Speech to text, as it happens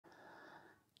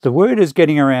The word is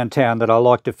getting around town that I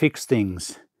like to fix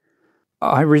things.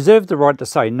 I reserve the right to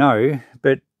say no,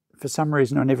 but for some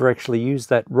reason I never actually use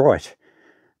that right.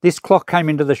 This clock came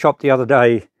into the shop the other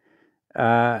day.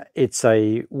 It's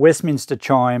a Westminster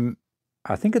chime.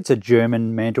 I think it's a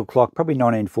German mantle clock, probably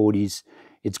 1940s.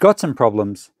 It's got some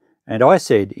problems, and I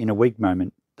said in a weak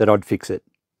moment that I'd fix it.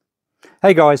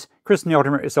 Hey guys, Chris the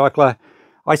Ultimate Recycler.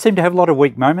 I seem to have a lot of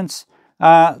weak moments.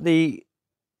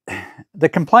 The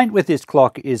complaint with this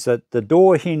clock is that the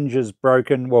door hinge is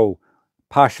broken, well,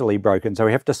 partially broken, so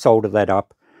we have to solder that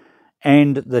up.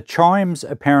 And the chimes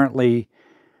apparently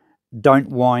don't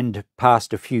wind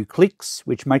past a few clicks,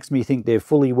 which makes me think they're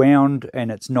fully wound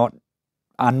and it's not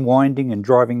unwinding and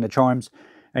driving the chimes.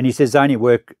 And he says they only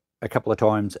work a couple of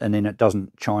times and then it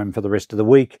doesn't chime for the rest of the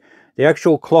week. The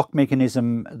actual clock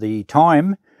mechanism, the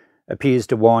time, appears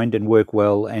to wind and work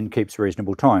well and keeps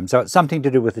reasonable time. So it's something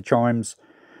to do with the chimes.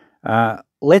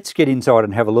 Let's get inside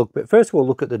and have a look, but first we'll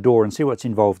look at the door and see what's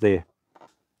involved there.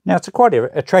 Now it's a quite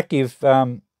attractive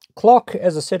clock.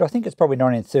 As I said, I think it's probably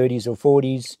 1930s or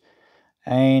 40s,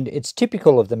 and it's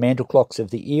typical of the mantle clocks of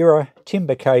the era.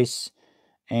 Timber case,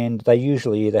 and they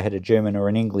usually either had a German or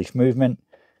an English movement,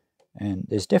 and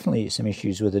there's definitely some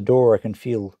issues with the door. I can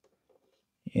feel,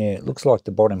 yeah, it looks like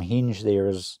the bottom hinge there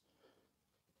is,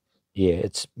 yeah,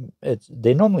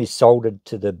 they're normally soldered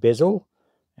to the bezel,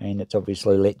 and it's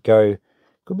obviously let go.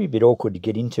 Could be a bit awkward to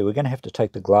get into. We're going to have to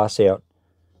take the glass out.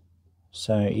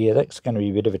 So yeah, that's going to be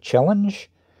a bit of a challenge.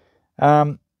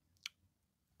 I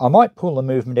might pull the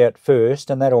movement out first,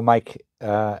 and that'll make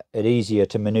it easier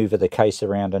to maneuver the case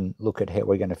around and look at how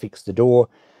we're going to fix the door.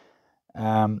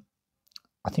 I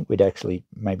think we'd actually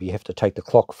maybe have to take the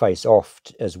clock face off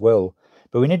as well.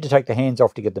 But we need to take the hands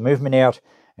off to get the movement out,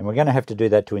 and we're going to have to do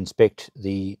that to inspect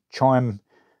the chime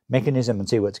mechanism and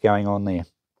see what's going on there.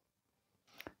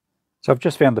 So I've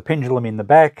just found the pendulum in the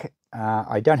back.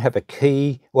 I don't have a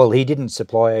key. Well, he didn't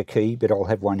supply a key, but I'll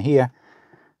have one here.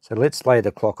 So let's lay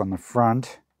the clock on the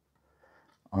front,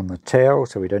 on the towel,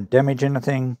 so we don't damage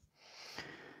anything.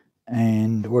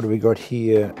 And what do we got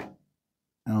here?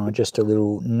 Oh, just a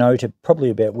little note, probably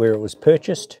about where it was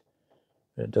purchased.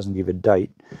 It doesn't give a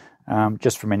date.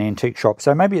 Just from an antique shop.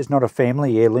 So maybe it's not a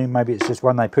family heirloom. Maybe it's just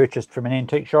one they purchased from an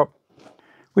antique shop,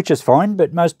 which is fine.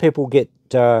 But most people get...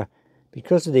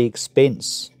 because of the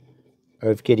expense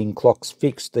of getting clocks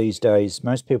fixed these days,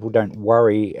 most people don't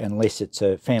worry unless it's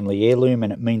a family heirloom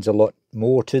and it means a lot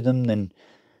more to them than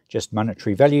just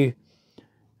monetary value.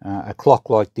 A clock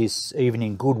like this, even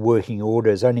in good working order,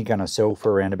 is only going to sell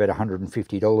for around about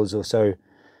 $150 or so,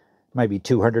 maybe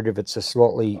 $200 if it's a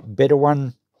slightly better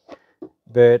one,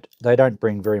 but they don't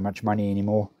bring very much money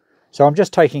anymore. So I'm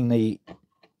just taking the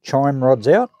chime rods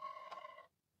out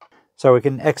so we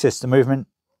can access the movement.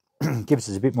 Gives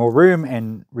us a bit more room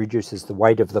and reduces the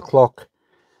weight of the clock.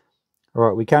 All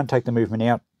right, we can't take the movement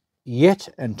out yet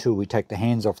until we take the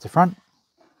hands off the front.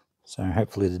 So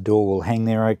hopefully the door will hang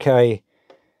there okay.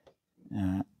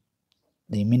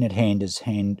 The minute hand is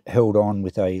held on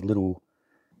with a little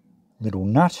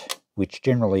nut, which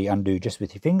generally undo just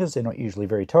with your fingers. They're not usually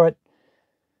very tight.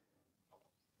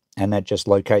 And that just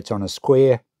locates on a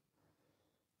square.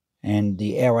 And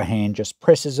the hour hand just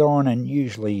presses on, and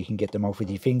usually you can get them off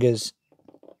with your fingers.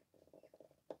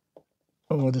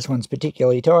 Oh, this one's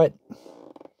particularly tight.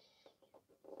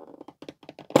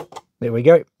 There we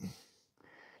go.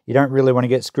 You don't really want to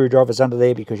get screwdrivers under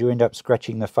there because you end up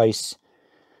scratching the face.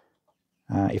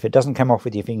 If it doesn't come off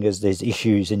with your fingers, there's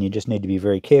issues and you just need to be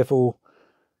very careful.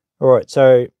 Alright,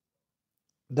 so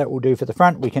that will do for the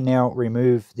front. We can now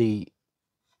remove the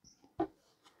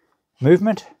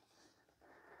movement.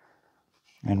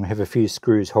 And we have a few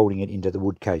screws holding it into the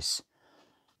wood case.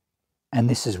 And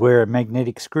this is where a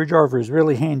magnetic screwdriver is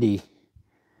really handy.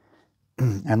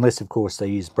 Unless, of course, they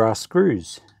use brass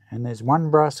screws. And there's one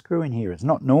brass screw in here. It's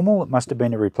not normal. It must have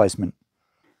been a replacement.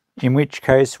 In which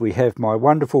case, we have my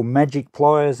wonderful magic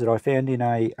pliers that I found in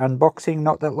a unboxing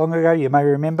not that long ago. You may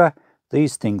remember.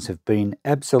 These things have been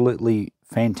absolutely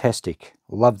fantastic.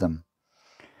 Love them.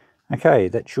 Okay,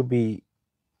 that should be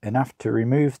enough to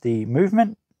remove the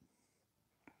movement.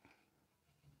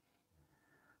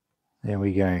 There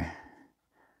we go.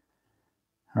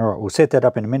 All right, we'll set that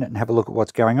up in a minute and have a look at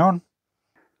what's going on.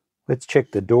 Let's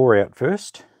check the door out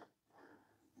first.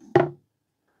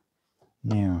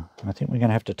 Now, I think we're going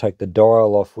to have to take the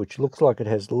dial off, which looks like it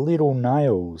has little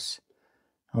nails.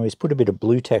 Oh, he's put a bit of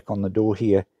blue tack on the door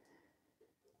here,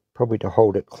 probably to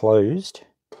hold it closed,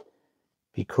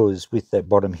 because with that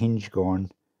bottom hinge gone,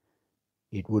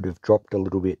 it would have dropped a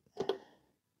little bit.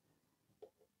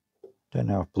 Don't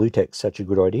know if blue tack's such a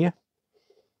good idea.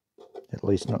 At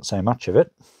least not so much of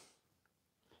it.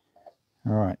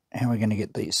 Alright, how are we going to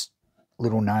get these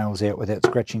little nails out without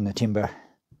scratching the timber?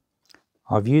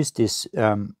 I've used this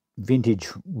vintage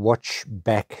watch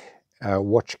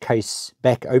case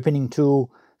back opening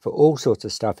tool for all sorts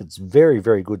of stuff. It's very,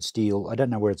 very good steel. I don't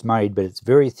know where it's made, but it's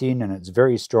very thin and it's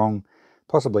very strong,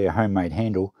 possibly a homemade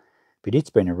handle, but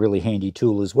it's been a really handy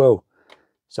tool as well.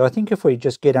 So I think if we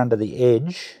just get under the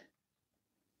edge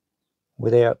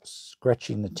without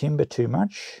scratching the timber too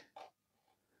much,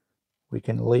 we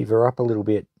can lever up a little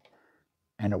bit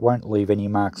and it won't leave any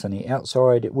marks on the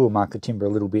outside. It will mark the timber a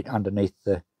little bit underneath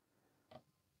the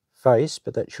face,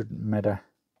 but that shouldn't matter.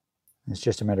 It's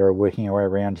just a matter of working our way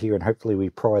around here and hopefully we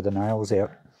pry the nails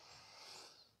out.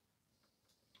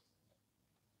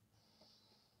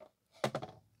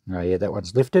 Oh yeah, that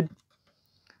one's lifted.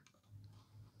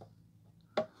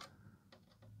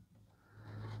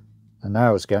 The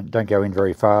nails don't go in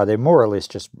very far. They're more or less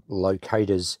just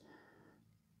locators.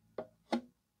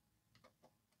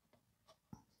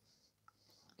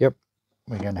 Yep,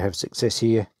 we're going to have success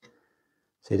here.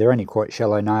 See, they're only quite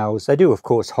shallow nails. They do, of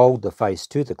course, hold the face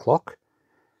to the clock,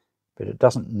 but it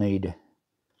doesn't need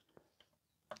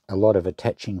a lot of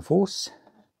attaching force.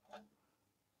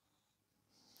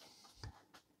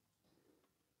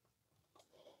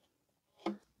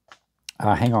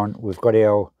 Hang on, we've got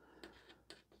our,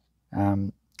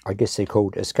 I guess they're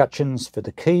called escutcheons for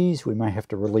the keys. We may have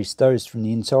to release those from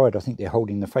the inside. I think they're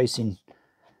holding the face in.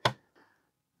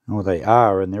 Oh, they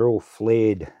are, and they're all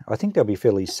flared. I think they'll be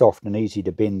fairly soft and easy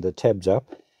to bend the tabs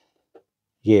up.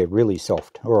 Yeah, really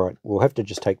soft. All right, we'll have to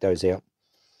just take those out.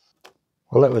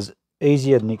 Well, that was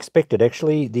easier than expected,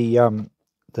 actually. The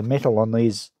metal on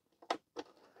these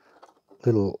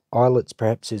little eyelets,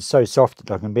 perhaps, is so soft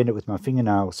that I can bend it with my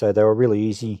fingernail, so they were really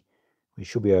easy. We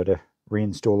should be able to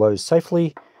reinstall those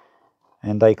safely,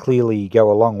 and they clearly go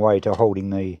a long way to holding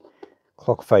the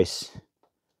clock face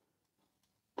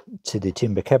to the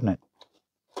timber cabinet.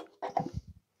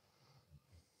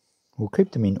 We'll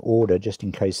keep them in order just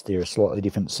in case they're a slightly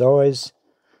different size.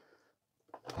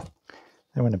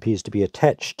 That one appears to be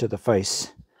attached to the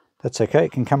face. That's okay,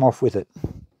 it can come off with it.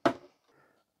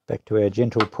 Back to our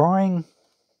gentle prying.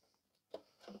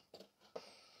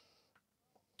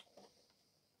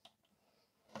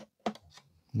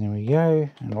 There we go,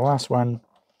 and the last one.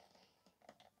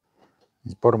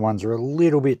 These bottom ones are a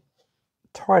little bit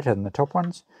tighter than the top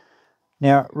ones.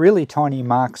 Now, really tiny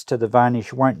marks to the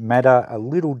varnish won't matter. A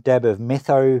little dab of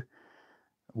metho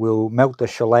will melt the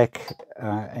shellac,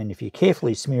 and if you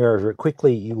carefully smear over it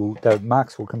quickly, the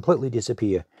marks will completely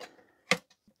disappear.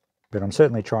 But I'm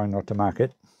certainly trying not to mark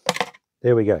it.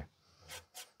 There we go.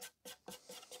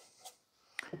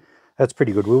 That's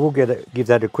pretty good. We will give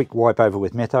that a quick wipe over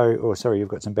with metho. Oh, sorry, you've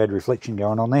got some bad reflection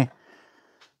going on there.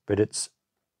 But it's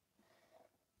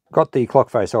got the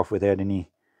clock face off without any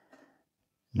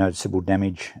noticeable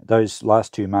damage. Those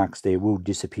last two marks there will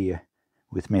disappear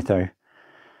with metho.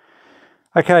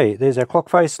 Okay, there's our clock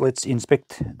face. Let's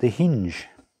inspect the hinge.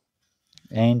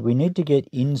 And we need to get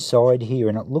inside here,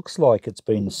 and it looks like it's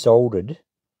been soldered.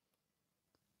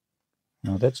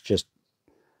 No, that's just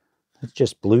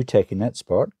blue tack in that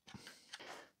spot.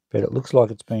 But it looks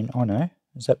like it's been, oh no,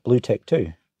 is that blue tack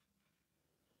too?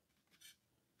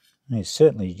 He's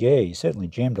certainly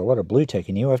jammed a lot of blue tack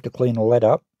in here. We'll have to clean all that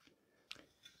up.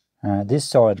 This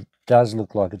side does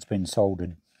look like it's been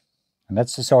soldered. And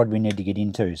that's the side we need to get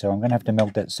into. So I'm going to have to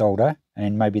melt that solder,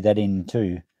 and maybe that end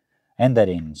too, and that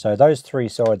end. So those three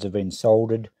sides have been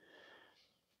soldered.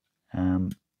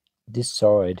 This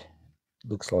side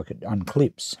looks like it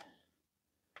unclips.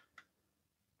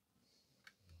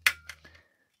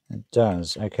 It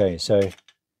does. Okay, so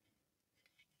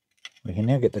we can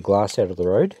now get the glass out of the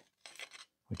road,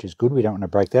 which is good. We don't want to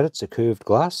break that. It's a curved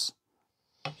glass.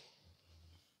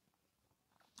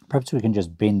 Perhaps we can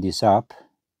just bend this up.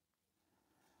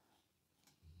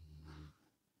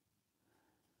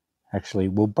 Actually,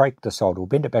 we'll break the solder. We'll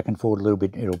bend it back and forward a little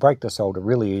bit. It'll break the solder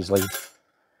really easily.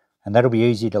 And that'll be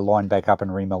easy to line back up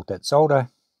and remelt that solder.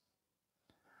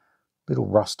 Little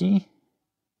rusty.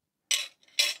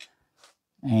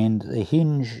 And the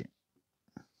hinge,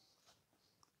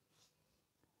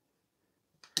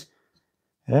 it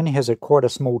only has quite a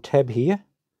small tab here.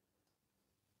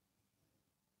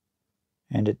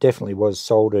 And it definitely was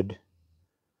soldered.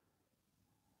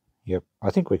 Yep, I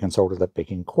think we can solder that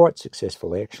back in quite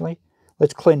successfully actually.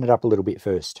 Let's clean it up a little bit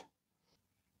first.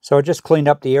 So I just cleaned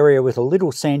up the area with a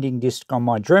little sanding disc on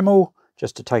my Dremel,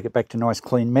 just to take it back to nice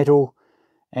clean metal.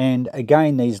 And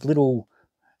again, these little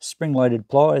spring-loaded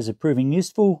pliers are proving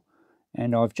useful.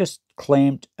 And I've just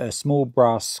clamped a small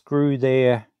brass screw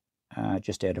there,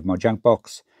 just out of my junk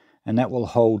box. And that will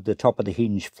hold the top of the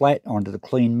hinge flat onto the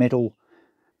clean metal.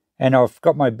 And I've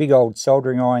got my big old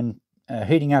soldering iron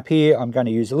heating up here. I'm going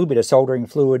to use a little bit of soldering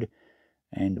fluid,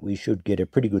 and we should get a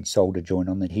pretty good solder joint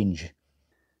on that hinge.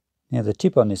 Now the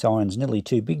tip on this iron's nearly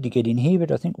too big to get in here,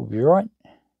 but I think we'll be right.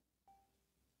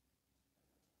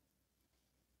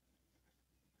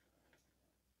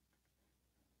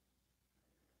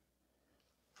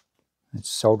 It's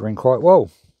soldering quite well.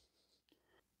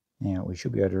 Now we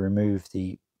should be able to remove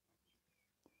the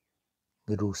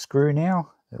little screw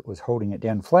now that was holding it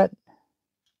down flat.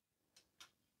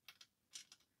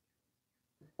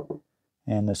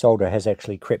 And the solder has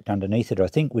actually crept underneath it, I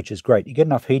think, which is great. You get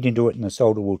enough heat into it and the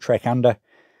solder will track under.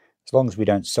 As long as we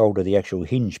don't solder the actual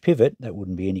hinge pivot, that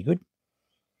wouldn't be any good.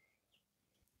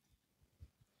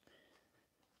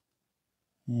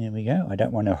 There we go. I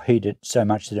don't want to heat it so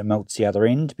much that it melts the other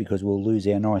end, because we'll lose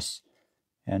our nice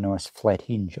flat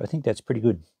hinge. I think that's pretty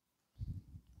good.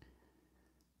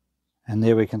 And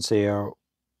there we can see our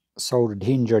soldered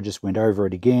hinge. I just went over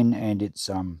it again, and it's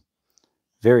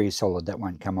very solid. That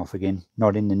won't come off again,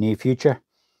 not in the near future.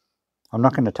 I'm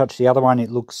not going to touch the other one.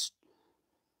 It looks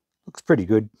pretty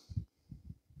good.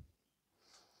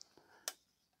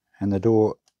 And the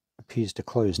door appears to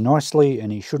close nicely,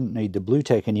 and he shouldn't need the blue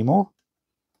tack anymore.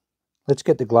 Let's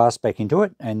get the glass back into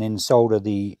it and then solder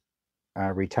the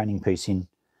retaining piece in.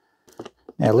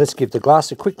 Now let's give the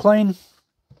glass a quick clean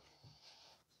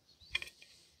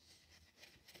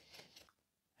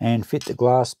and fit the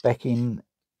glass back in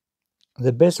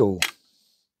the bezel.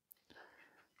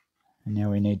 And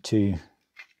now we need to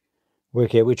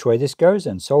work out which way this goes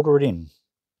and solder it in.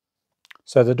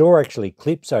 So the door actually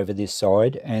clips over this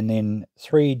side, and then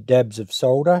 3 dabs of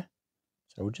solder.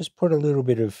 So we'll just put a little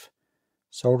bit of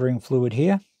soldering fluid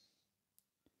here,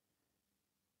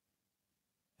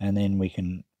 and then we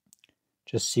can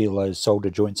just seal those solder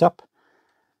joints up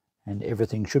and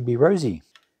everything should be rosy.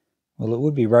 Well, it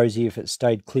would be rosy if it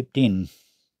stayed clipped in.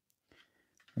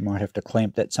 We might have to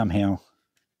clamp that somehow.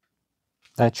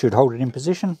 That should hold it in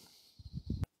position.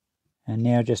 And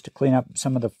now just to clean up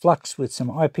some of the flux with some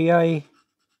IPA.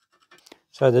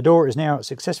 So the door is now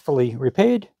successfully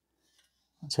repaired.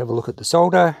 Let's have a look at the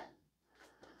solder.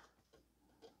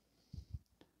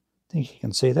 I think you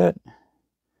can see that.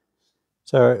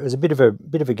 So it was a bit of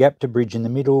a gap to bridge in the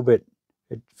middle, but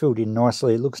it filled in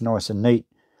nicely. It looks nice and neat.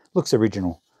 Looks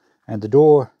original. And the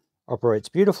door operates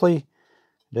beautifully.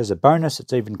 There's a bonus,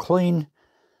 it's even clean.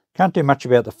 Can't do much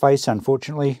about the face,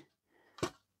 unfortunately.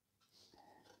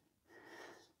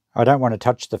 I don't want to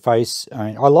touch the face.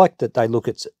 I like that they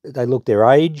look their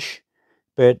age,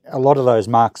 but a lot of those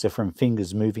marks are from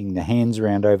fingers moving the hands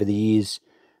around over the ears,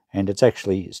 and it's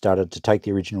actually started to take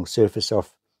the original surface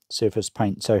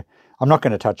paint. So I'm not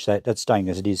going to touch that. That's staying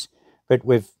as it is. But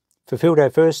we've fulfilled our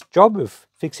first job of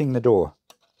fixing the door,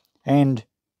 and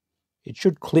it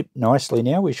should clip nicely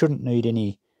now. We shouldn't need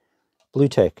any blue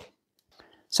tack.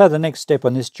 So the next step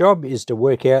on this job is to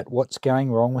work out what's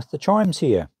going wrong with the chimes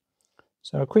here.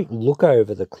 So a quick look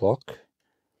over the clock,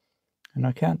 and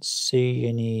I can't see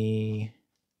any...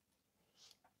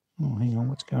 Oh, hang on,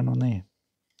 what's going on there?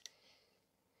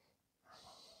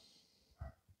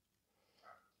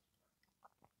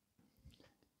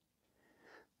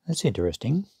 That's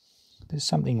interesting. There's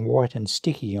something white and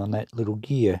sticky on that little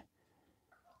gear.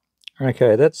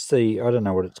 Okay, that's the, I don't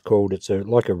know what it's called. It's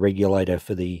like a regulator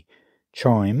for the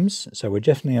chimes. So we're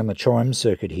definitely on the chime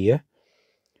circuit here.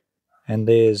 And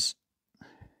there's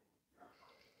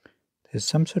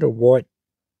some sort of white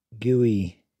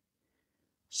gooey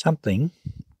something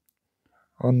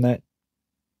on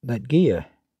that gear.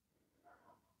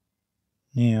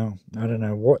 Now, I don't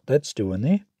know what that's doing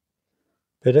there,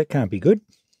 but that can't be good.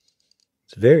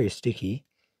 It's very sticky.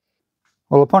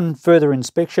 Well, upon further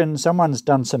inspection, someone's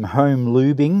done some home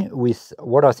lubing with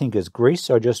what I think is grease.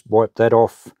 I just wiped that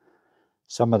off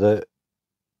some of the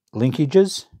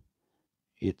linkages.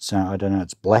 It's, I don't know,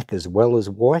 it's black as well as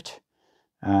white.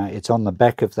 It's on the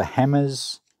back of the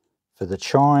hammers for the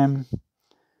chime,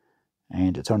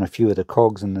 and it's on a few of the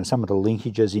cogs and some of the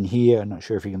linkages in here. I'm not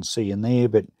sure if you can see in there,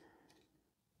 but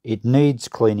it needs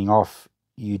cleaning off.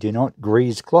 You do not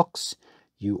grease clocks.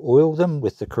 You oil them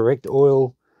with the correct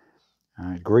oil.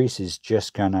 Grease is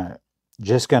just gonna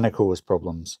cause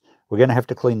problems. We're gonna have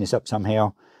to clean this up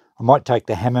somehow. I might take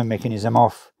the hammer mechanism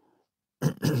off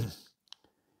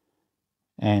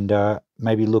and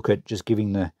maybe look at just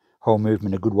giving the whole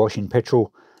movement a good wash in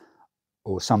petrol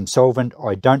or some solvent.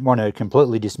 I don't want to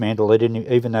completely dismantle it,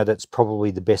 even though that's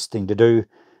probably the best thing to do.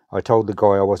 I told the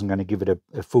guy I wasn't going to give it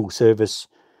a full service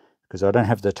because I don't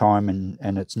have the time,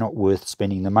 and it's not worth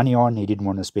spending the money on. He didn't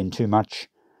want to spend too much.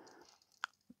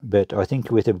 But I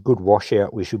think with a good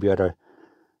washout, we should be able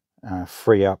to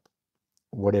free up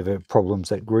whatever problems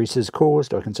that grease has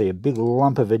caused. I can see a big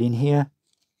lump of it in here.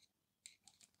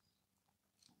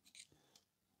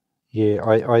 Yeah,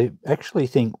 I actually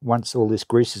think once all this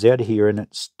grease is out of here and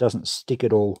it doesn't stick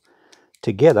it all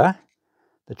together,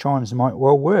 the chimes might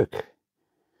well work.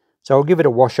 So I'll give it a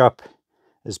wash up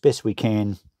as best we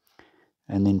can,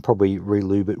 and then probably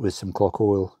re-lube it with some clock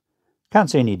oil. Can't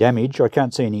see any damage. I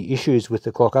can't see any issues with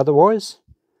the clock otherwise,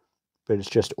 but it's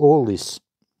just all this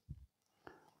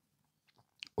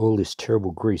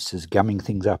terrible grease is gumming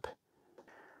things up.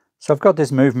 So I've got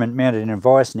this movement mounted in a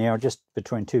vise now, just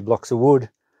between two blocks of wood,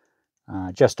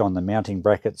 just on the mounting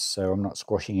brackets, so I'm not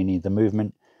squashing any of the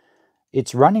movement.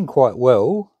 It's running quite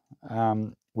well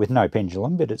with no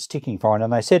pendulum, but it's ticking fine,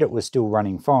 and they said it was still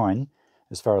running fine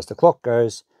as far as the clock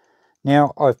goes.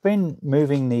 Now, I've been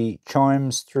moving the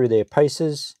chimes through their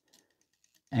paces,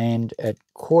 and at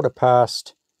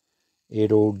 1/4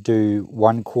 it'll do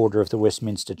 1/4 of the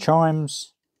Westminster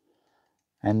chimes,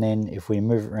 and then if we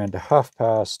move it around to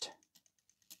 1/2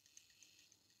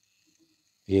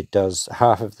 it does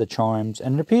half of the chimes,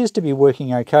 and it appears to be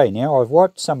working okay. Now, I've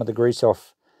wiped some of the grease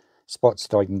off spots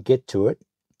that I can get to it,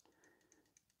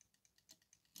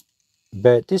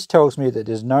 but this tells me that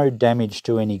there's no damage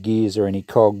to any gears or any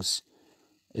cogs.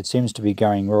 It seems to be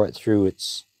going right through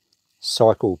its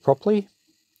cycle properly.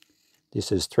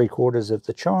 This is 3/4 of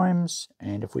the chimes,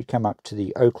 and if we come up to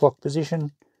the o'clock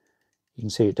position, you can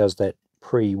see it does that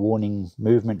pre-warning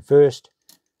movement first,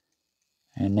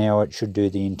 and now it should do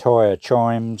the entire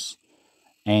chimes,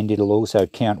 and it'll also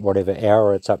count whatever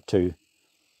hour it's up to.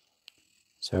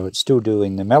 So it's still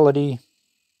doing the melody,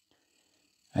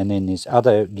 and then this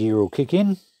other gear will kick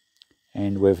in,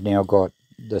 and we've now got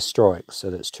the strikes. So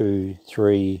that's 2,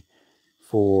 3,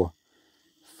 4,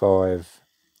 5,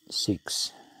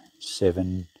 6,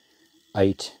 7,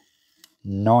 8,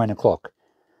 9 o'clock.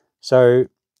 So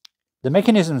the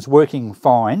mechanism's working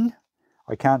fine.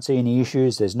 I can't see any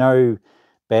issues. There's no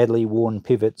badly worn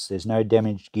pivots. There's no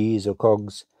damaged gears or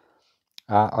cogs.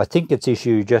 I think its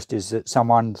issue just is that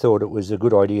someone thought it was a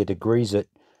good idea to grease it.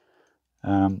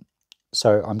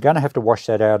 So I'm going to have to wash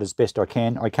that out as best I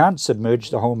can. I can't submerge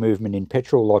the whole movement in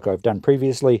petrol like I've done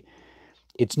previously.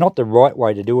 It's not the right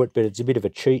way to do it, but it's a bit of a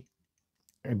cheat,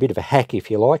 a bit of a hack if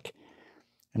you like.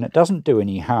 And it doesn't do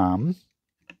any harm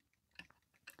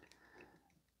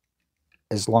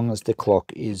as long as the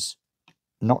clock is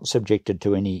not subjected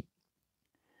to any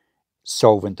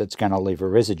solvent that's going to leave a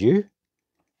residue,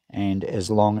 and as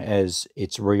long as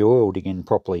it's re-oiled again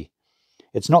properly.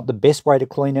 It's not the best way to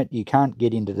clean it. You can't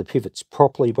get into the pivots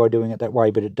properly by doing it that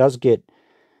way, but it does get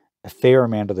a fair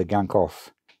amount of the gunk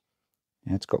off.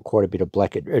 And it's got quite a bit of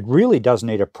black. It really does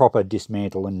need a proper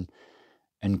dismantle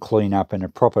and clean up, and a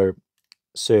proper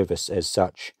service as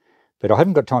such. But I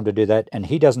haven't got time to do that, and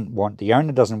the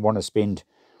owner doesn't want to spend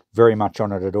very much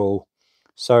on it at all.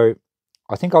 So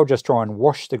I think I'll just try and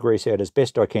wash the grease out as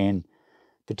best I can,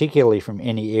 particularly from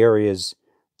any areas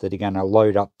that are going to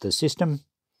load up the system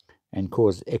and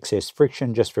cause excess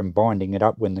friction just from binding it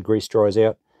up when the grease dries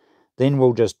out. Then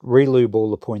we'll just re-lube all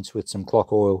the points with some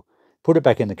clock oil, put it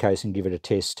back in the case and give it a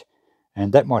test.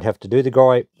 And that might have to do the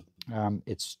guy.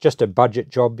 It's just a budget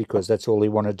job because that's all he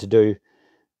wanted to do.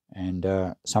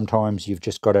 And sometimes you've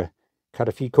just got to cut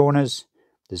a few corners.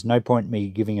 There's no point me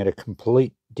giving it a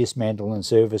complete dismantle and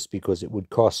service, because it would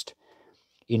cost,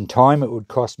 in time, it would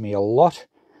cost me a lot.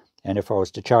 And if I was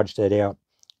to charge that out,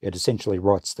 it essentially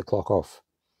writes the clock off.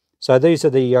 So these are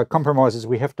the compromises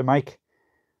we have to make.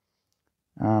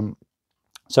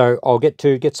 So I'll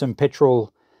get some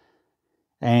petrol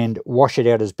and wash it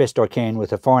out as best I can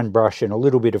with a fine brush and a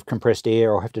little bit of compressed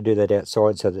air. I'll have to do that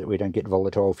outside so that we don't get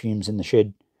volatile fumes in the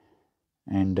shed.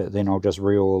 And then I'll just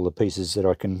re-oil the pieces that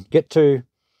I can get to.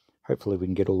 Hopefully we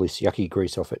can get all this yucky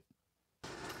grease off it.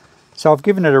 So I've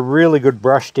given it a really good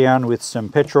brush down with some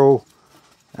petrol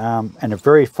and a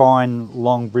very fine,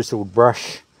 long bristled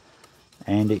brush.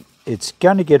 And it's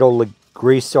going to get all the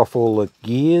grease off all the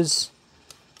gears.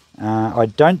 I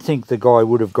don't think the guy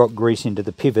would have got grease into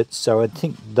the pivots, so I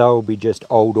think they'll be just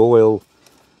old oil,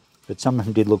 but some of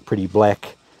them did look pretty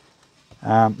black.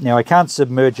 Now I can't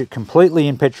submerge it completely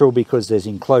in petrol because there's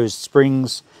enclosed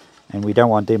springs and we don't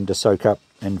want them to soak up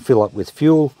and fill up with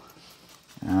fuel.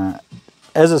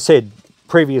 As I said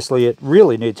previously, it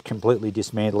really needs completely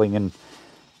dismantling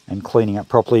and cleaning up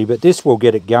properly, but this will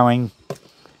get it going,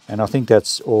 and I think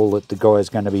that's all that the guy is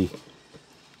going to be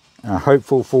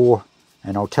hopeful for.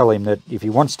 And I'll tell him that if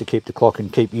he wants to keep the clock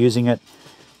and keep using it,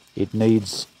 it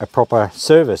needs a proper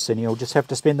service, and he'll just have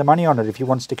to spend the money on it if he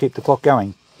wants to keep the clock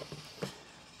going.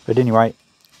 But anyway,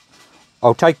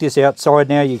 I'll take this outside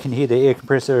now. You can hear the air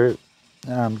compressor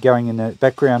going in the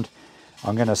background.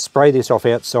 I'm going to spray this off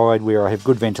outside where I have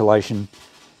good ventilation,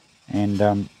 and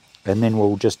then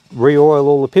we'll just re-oil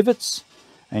all the pivots.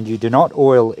 And you do not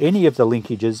oil any of the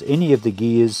linkages, any of the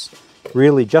gears,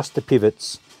 really just the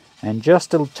pivots, and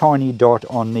just a tiny dot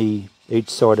on each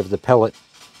side of the pellet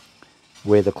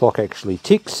where the clock actually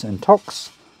ticks and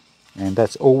tocks, and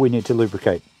that's all we need to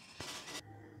lubricate.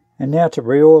 And now to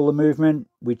re-oil the movement,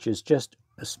 which is just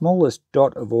the smallest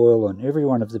dot of oil on every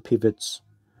one of the pivots.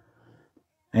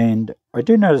 And I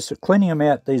do notice that cleaning them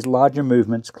out, these larger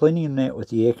movements, cleaning them out with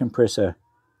the air compressor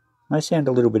may sound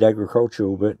a little bit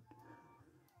agricultural, but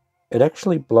it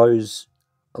actually blows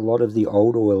a lot of the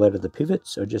old oil out of the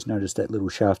pivots. I just noticed that little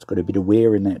shaft's got a bit of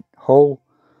wear in that hole,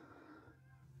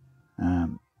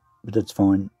 but that's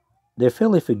fine. They're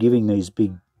fairly forgiving, these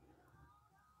big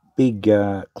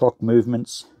clock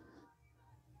movements.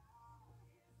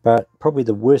 But probably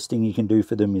the worst thing you can do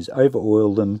for them is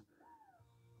over-oil them,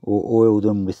 or oil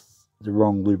them with the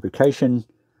wrong lubrication,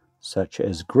 such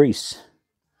as grease.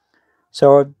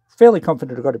 So I'm fairly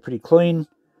confident I got it pretty clean.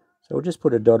 So I'll just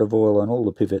put a dot of oil on all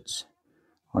the pivots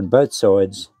on both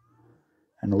sides,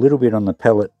 and a little bit on the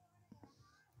pellet,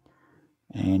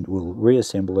 and we'll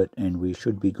reassemble it, and we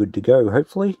should be good to go,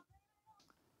 hopefully.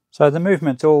 So the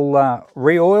movement's all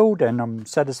re-oiled, and I'm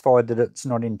satisfied that it's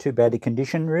not in too bad a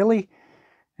condition, really.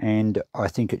 And I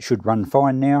think it should run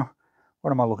fine now.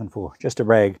 What am I looking for? Just a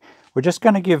rag. We're just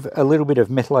going to give a little bit of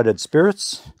methylated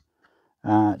spirits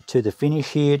to the finish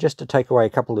here, just to take away a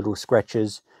couple little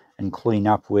scratches and clean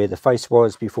up where the face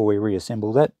was before we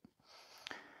reassemble that.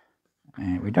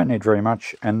 And we don't need very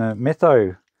much. And the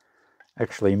metho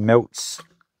actually melts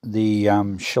the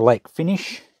shellac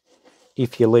finish.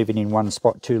 If you leave it in one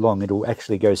spot too long, it'll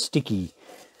actually go sticky,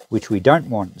 which we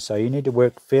don't want. So you need to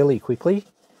work fairly quickly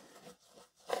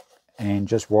and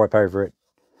just wipe over it,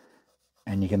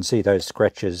 and you can see those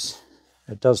scratches.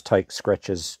 It does take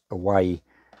scratches away,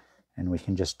 and we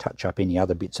can just touch up any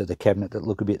other bits of the cabinet that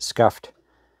look a bit scuffed.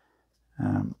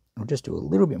 I'll just do a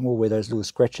little bit more where those little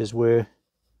scratches were,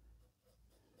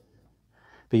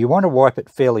 but you want to wipe it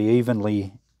fairly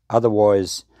evenly,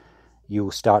 otherwise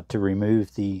you'll start to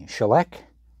remove the shellac,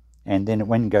 and then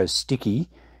when it goes sticky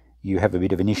you have a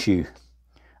bit of an issue.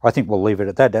 I think we'll leave it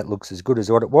at that. That looks as good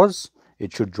as what it was.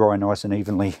 It should dry nice and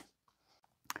evenly.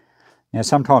 Now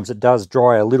sometimes it does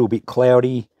dry a little bit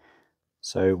cloudy,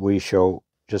 so we shall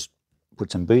just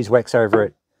put some beeswax over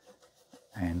it,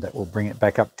 and that will bring it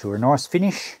back up to a nice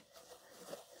finish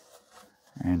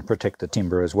and protect the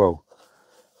timber as well.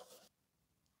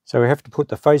 So we have to put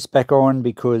the face back on,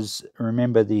 because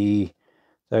remember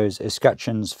those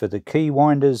escutcheons for the key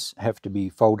winders have to be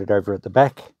folded over at the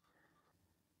back,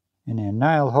 and our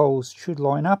nail holes should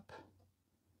line up.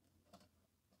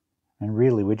 And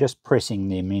really we're just pressing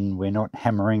them in, we're not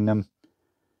hammering them.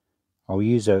 I'll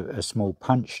use a small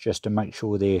punch just to make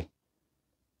sure they're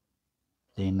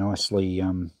nicely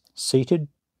seated.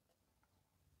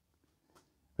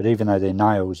 But even though they're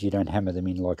nails, you don't hammer them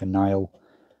in like a nail.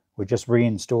 We're just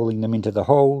reinstalling them into the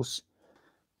holes.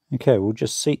 Okay, we'll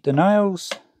just seat the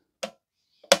nails.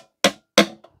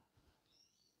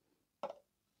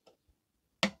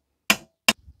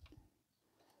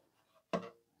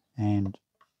 And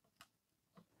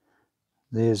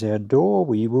there's our door.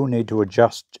 We will need to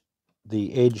adjust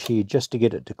the edge here just to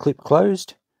get it to clip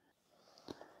closed.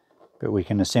 But we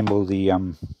can assemble the,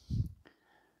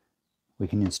 we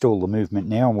can install the movement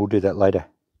now, and we'll do that later.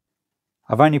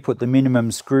 I've only put the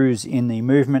minimum screws in the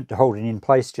movement to hold it in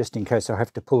place, just in case I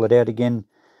have to pull it out again.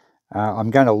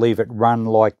 I'm going to leave it run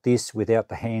like this without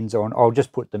the hands on. I'll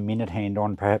just put the minute hand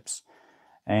on perhaps,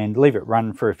 and leave it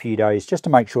run for a few days, just to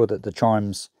make sure that the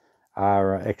chimes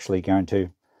are actually going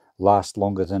to last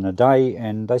longer than a day,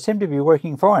 and they seem to be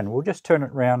working fine. We'll just turn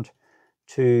it round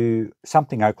to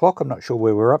something o'clock. I'm not sure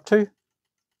where we're up to.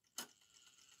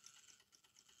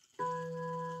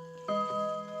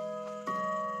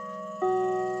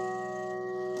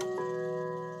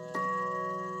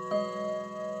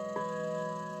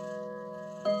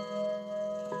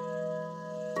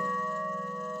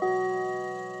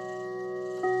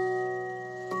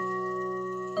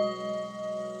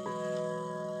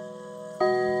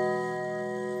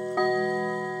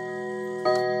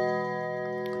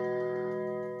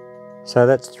 So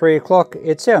that's 3 o'clock.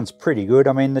 It sounds pretty good.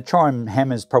 I mean, the chime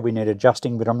hammers probably need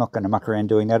adjusting, but I'm not going to muck around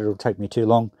doing that. It'll take me too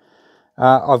long.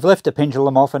 I've left the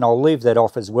pendulum off, and I'll leave that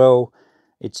off as well.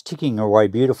 It's ticking away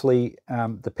beautifully.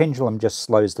 The pendulum just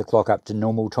slows the clock up to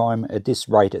normal time. At this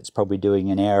rate, it's probably doing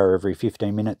an hour every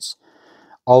 15 minutes.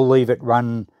 I'll leave it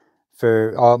run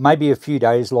for maybe a few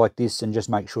days like this, and just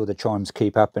make sure the chimes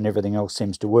keep up and everything else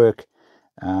seems to work.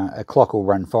 A clock will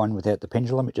run fine without the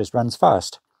pendulum. It just runs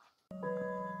fast.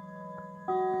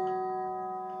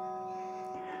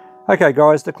 Okay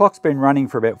guys, the clock's been running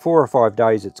for about 4 or 5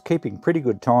 days. It's keeping pretty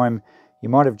good time. You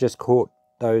might have just caught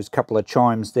those couple of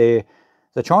chimes there.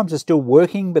 The chimes are still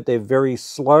working, but they're very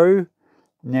slow.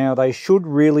 Now they should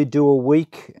really do a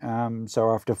week.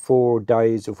 So after 4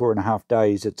 days or 4.5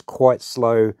 days, it's quite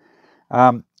slow.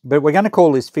 But we're going to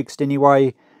call this fixed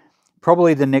anyway.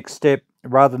 Probably the next step,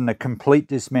 rather than a complete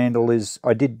dismantle, is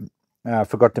I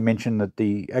forgot to mention that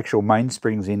the actual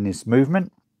mainsprings in this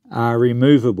movement are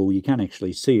removable. You can't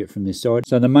actually see it from this side.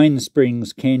 So the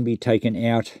mainsprings can be taken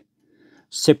out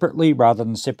separately rather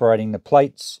than separating the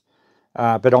plates.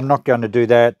 But I'm not going to do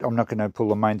that. I'm not going to pull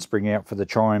the mainspring out for the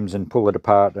chimes and pull it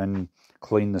apart and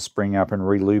clean the spring up and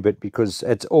re-lube it, because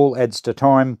it's all adds to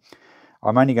time.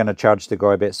 I'm only going to charge the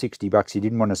guy about 60 bucks. He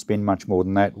didn't want to spend much more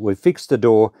than that. We've fixed the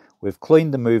door. We've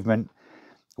cleaned the movement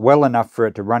well enough for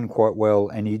it to run quite well.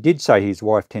 And he did say his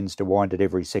wife tends to wind it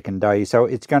every second day. So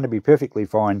it's going to be perfectly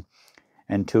fine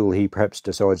until he perhaps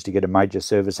decides to get a major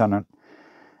service on it.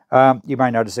 You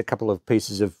may notice a couple of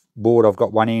pieces of board. I've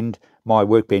got one end. My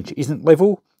workbench isn't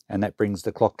level, and that brings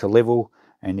the clock to level,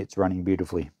 and it's running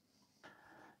beautifully.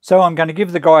 So I'm going to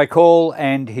give the guy a call,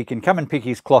 and he can come and pick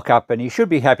his clock up, and he should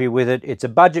be happy with it. It's a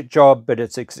budget job, but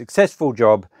it's a successful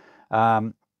job.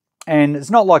 And it's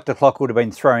not like the clock would have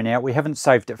been thrown out. We haven't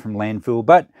saved it from landfill,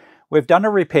 but we've done a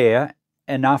repair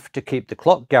enough to keep the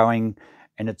clock going,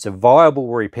 and it's a viable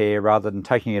repair rather than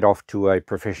taking it off to a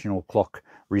professional clock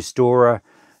restorer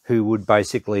who would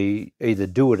basically either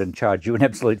do it and charge you an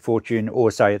absolute fortune or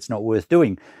say it's not worth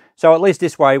doing. So at least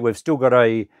this way we've still got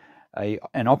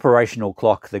an operational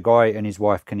clock the guy and his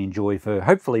wife can enjoy for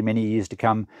hopefully many years to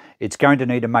come. It's going to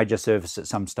need a major service at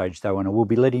some stage though, and I will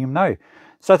be letting him know.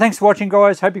 So thanks for watching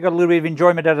guys. Hope you got a little bit of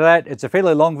enjoyment out of that. It's a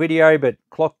fairly long video, but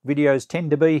clock videos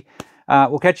tend to be.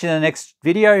 We'll catch you in the next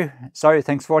video. So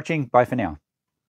thanks for watching. Bye for now.